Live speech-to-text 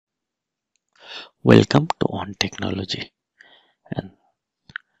Welcome to On.Technology, and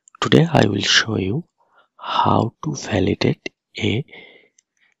today I will show you how to validate a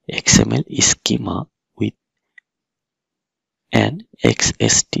XML schema with an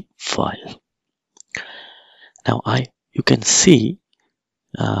XST file. Now you can see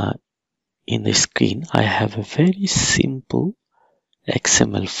in the screen I have a very simple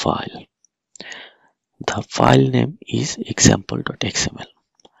XML file. The file name is example.xml,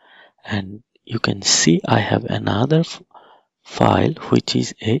 and you can see I have another file which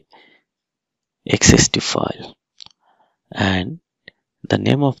is a XST file, and the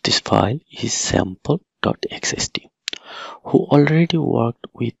name of this file is sample.xst. Who already worked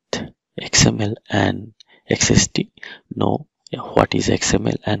with XML and XST know what is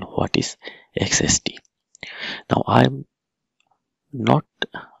XML and what is XST. Now I'm not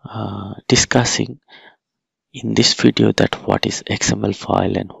discussing in this video that what is XML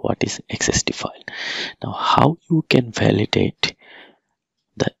file and what is XST file. Now how you can validate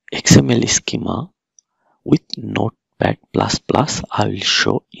the XML schema with Notepad++ I will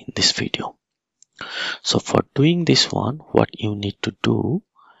show in this video. So for doing this one, what you need to do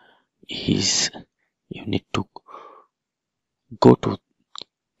is you need to go to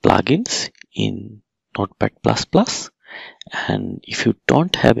plugins in Notepad++, and if you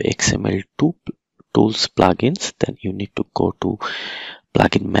don't have XML tools plugins, then you need to go to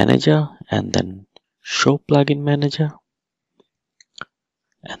plugin manager and then show plugin manager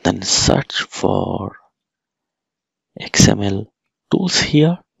and then search for XML tools.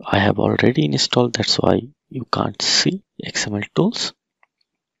 Here I have already installed, that's why you can't see XML tools,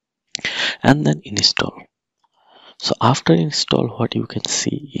 and then install. So after install, what you can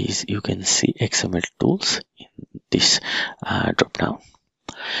see is you can see XML tools in this drop down.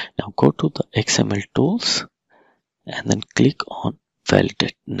 Now go to the XML tools and then click on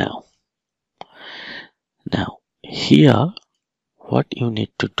validate now. Now here what you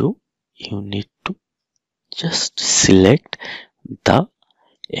need to do, you need to just select the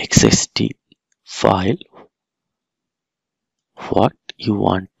XST file what you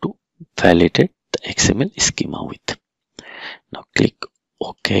want to validate the XML schema with. Now click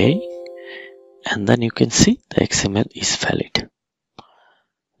OK, and then you can see the XML is valid.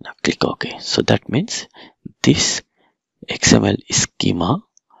 Now click OK. So that means this XML schema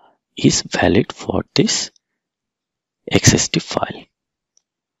is valid for this XST file.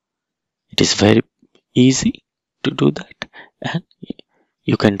 It is very easy to do that, and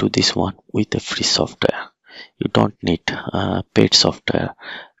you can do this one with a free software. You don't need paid software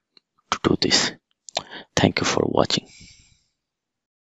to do this. Thank you for watching.